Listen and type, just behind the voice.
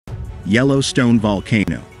Yellowstone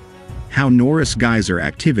Volcano. How Norris Geyser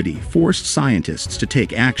activity forced scientists to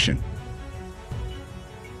take action.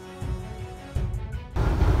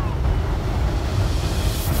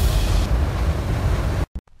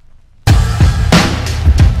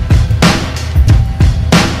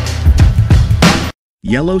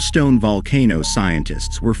 Yellowstone volcano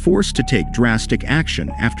scientists were forced to take drastic action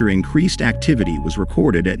after increased activity was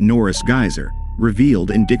recorded at Norris Geyser,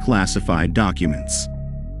 revealed in declassified documents.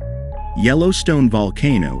 Yellowstone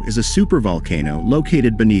Volcano is a supervolcano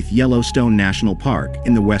located beneath Yellowstone National Park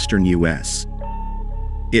in the western U.S.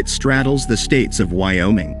 It straddles the states of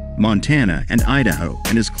Wyoming, Montana, and Idaho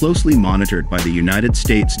and is closely monitored by the United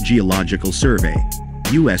States Geological Survey,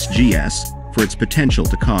 USGS, for its potential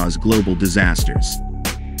to cause global disasters.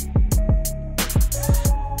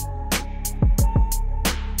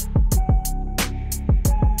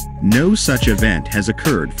 No such event has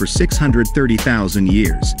occurred for 630,000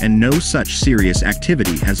 years, and no such serious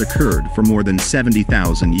activity has occurred for more than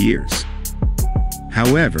 70,000 years.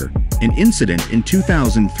 However, an incident in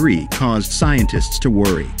 2003 caused scientists to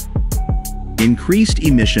worry. Increased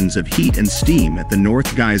emissions of heat and steam at the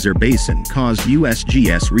North Geyser Basin caused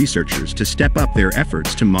USGS researchers to step up their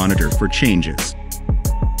efforts to monitor for changes.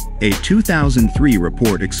 A 2003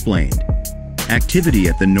 report explained, activity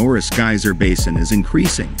at the Norris Geyser Basin is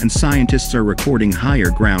increasing and scientists are recording higher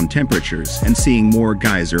ground temperatures and seeing more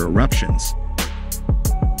geyser eruptions.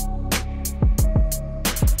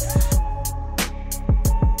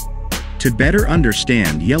 To better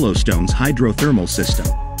understand Yellowstone's hydrothermal system,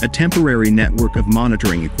 a temporary network of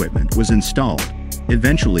monitoring equipment was installed,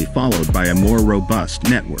 eventually followed by a more robust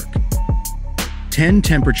network. 10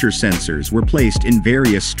 temperature sensors were placed in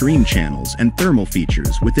various stream channels and thermal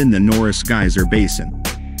features within the Norris Geyser Basin.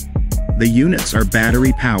 The units are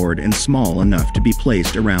battery-powered and small enough to be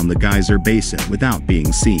placed around the geyser basin without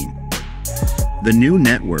being seen. The new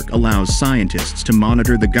network allows scientists to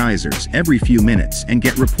monitor the geysers every few minutes and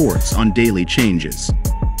get reports on daily changes.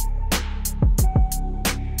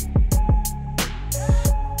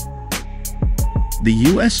 The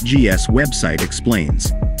USGS website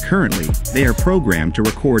explains, currently, they are programmed to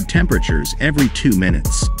record temperatures every 2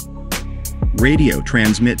 minutes. Radio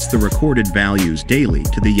transmits the recorded values daily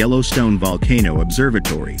to the Yellowstone Volcano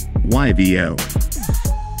Observatory,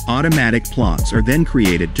 YVO. Automatic plots are then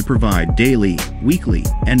created to provide daily, weekly,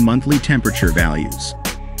 and monthly temperature values.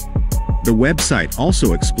 The website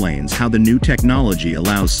also explains how the new technology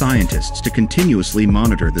allows scientists to continuously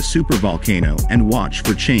monitor the supervolcano and watch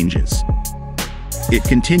for changes. It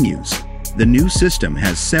continues, the new system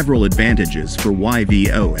has several advantages for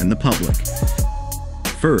YVO and the public.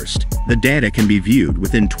 First, the data can be viewed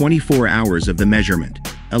within 24 hours of the measurement,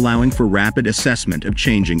 allowing for rapid assessment of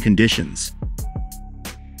changing conditions.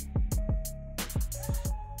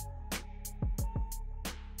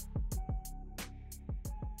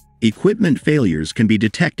 Equipment failures can be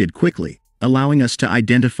detected quickly, allowing us to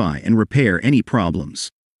identify and repair any problems.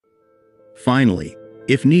 Finally,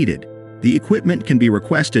 if needed, the equipment can be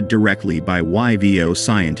requested directly by YVO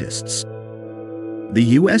scientists.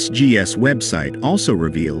 The USGS website also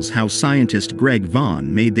reveals how scientist Greg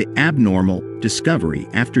Vaughn made the abnormal discovery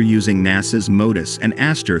after using NASA's MODIS and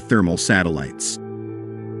ASTER thermal satellites.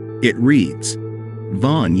 It reads,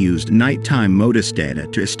 Vaughn used nighttime MODIS data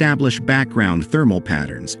to establish background thermal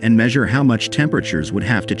patterns and measure how much temperatures would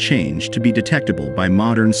have to change to be detectable by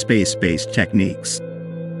modern space-based techniques.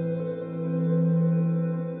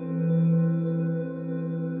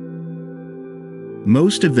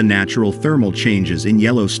 Most of the natural thermal changes in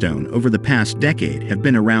Yellowstone over the past decade have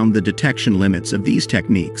been around the detection limits of these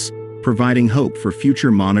techniques, providing hope for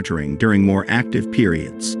future monitoring during more active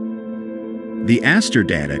periods. The ASTER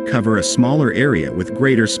data cover a smaller area with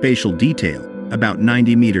greater spatial detail, about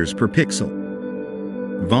 90 meters per pixel.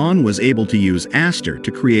 Vaughn was able to use ASTER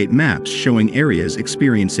to create maps showing areas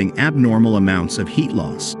experiencing abnormal amounts of heat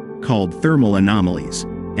loss, called thermal anomalies,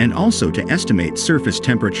 and also to estimate surface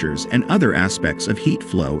temperatures and other aspects of heat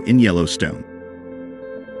flow in Yellowstone.